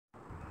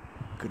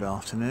Good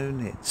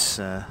afternoon, it's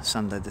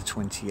Sunday the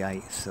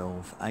 28th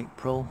of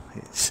April,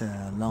 it's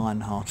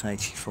Lionheart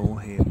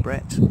 84 here,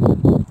 Brett,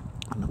 and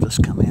I've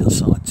just come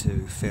outside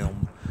to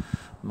film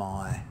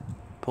my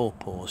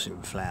PawPaws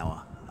in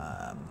flower,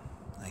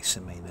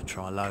 Asimina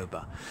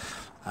Triloba.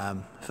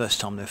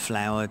 First time they've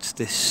flowered.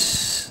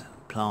 This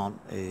plant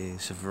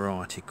is a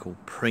variety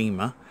called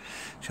Prima,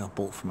 which I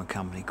bought from a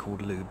company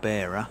called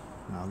Lubera.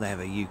 Now, they have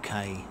a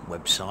UK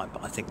website,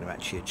 but I think they're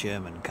actually a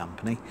German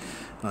company.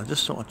 And I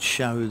just thought I'd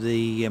show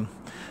the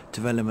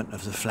development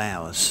of the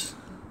flowers.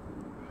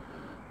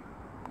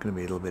 Going to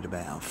be a little bit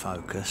about out of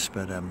focus,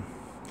 but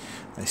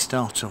they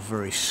start off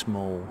very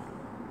small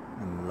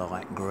and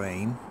light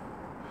green,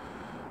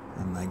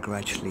 and they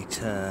gradually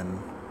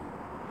turn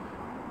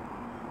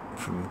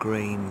from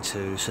green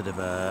to sort of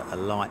a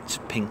light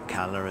pink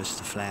colour as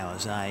the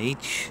flowers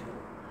age,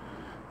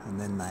 and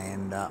then they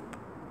end up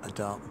a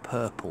dark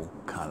purple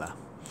colour.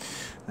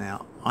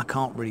 Now, I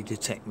can't really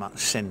detect much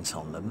scent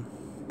on them,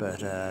 but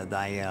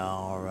they've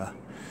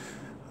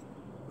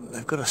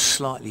got a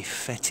slightly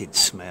fetid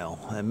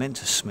smell. They're meant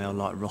to smell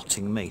like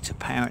rotting meat.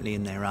 Apparently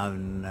in their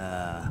own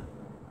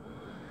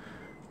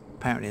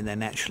apparently in their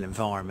natural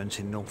environment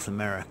in North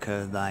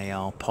America, they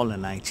are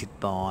pollinated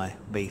by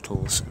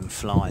beetles and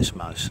flies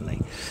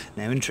mostly.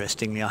 Now,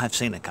 interestingly, I have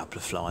seen a couple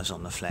of flies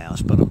on the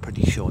flowers, but I'm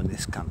pretty sure in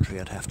this country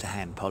I'd have to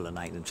hand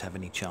pollinate them to have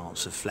any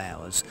chance of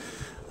flowers.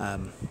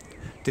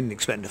 Didn't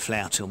expect them to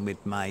flower till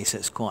mid-May, so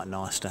it's quite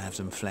nice to have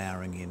them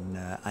flowering in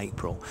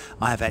April.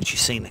 I have actually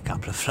seen a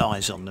couple of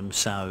flies on them,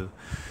 so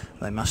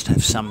they must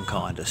have some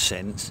kind of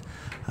scent.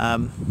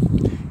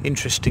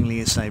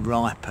 Interestingly, as they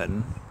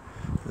ripen,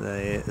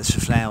 as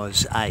the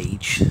flowers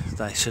age,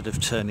 they sort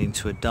of turn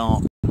into a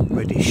dark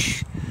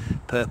reddish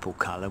purple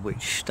colour,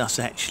 which does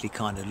actually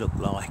kind of look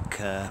like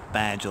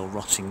bad or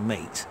rotting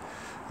meat.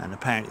 And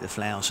apparently the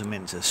flowers are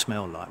meant to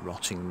smell like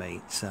rotting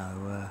meat,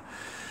 so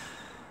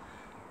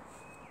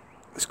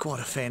there's quite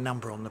a fair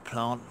number on the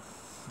plant.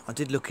 I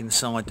did look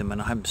inside them and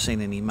I haven't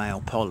seen any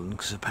male pollen,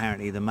 because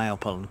apparently the male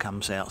pollen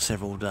comes out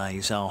several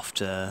days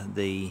after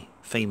the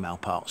female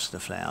parts of the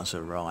flowers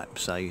are ripe,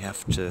 so you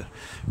have to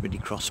really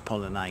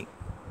cross-pollinate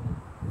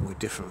with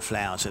different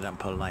flowers that don't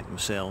pollinate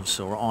themselves,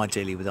 or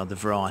ideally with other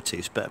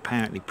varieties. But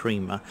apparently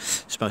Prima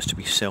is supposed to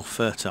be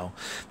self-fertile.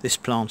 This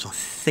plant, I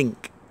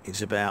think,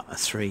 is about a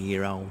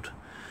 3-year-old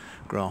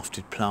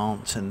grafted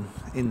plant, and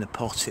in the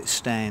pot it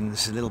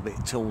stands a little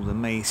bit taller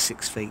than me,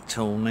 6 feet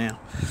tall now.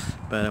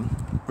 But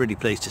I'm really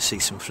pleased to see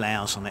some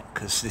flowers on it,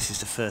 because this is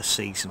the first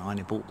season. I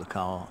only bought the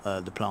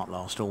plant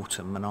last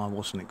autumn, and I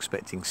wasn't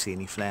expecting to see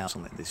any flowers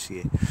on it this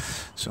year,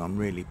 so I'm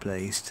really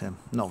pleased.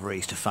 Not very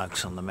easy to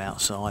focus on them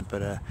outside,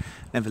 but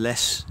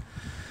nevertheless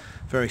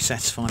very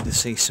satisfying to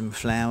see some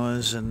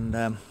flowers,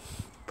 and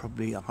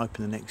probably I'm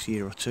hoping the next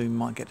year or two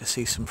might get to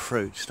see some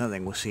fruits. I don't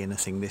think we'll see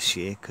anything this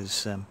year,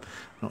 because I'm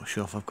not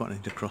sure if I've got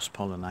anything to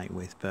cross-pollinate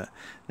with, but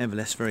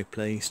nevertheless very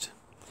pleased.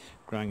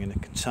 Growing in a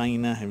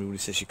container. Everybody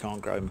says you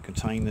can't grow in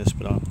containers,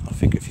 but I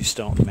figure if you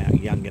start them out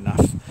young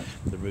enough,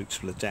 the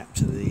roots will adapt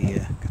to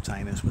the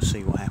containers. We'll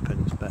see what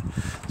happens, but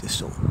just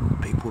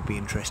thought people would be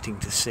interesting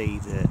to see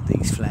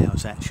these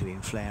flowers actually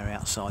in flower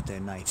outside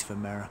their native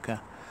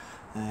America,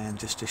 and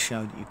just to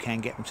show that you can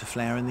get them to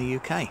flower in the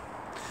UK.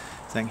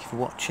 Thank you for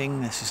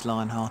watching. This is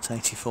Lionheart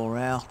 84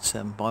 out.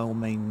 By all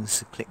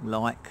means, click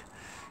like,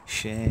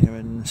 share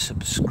and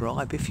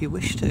subscribe if you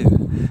wish to.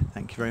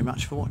 Thank you very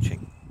much for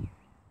watching.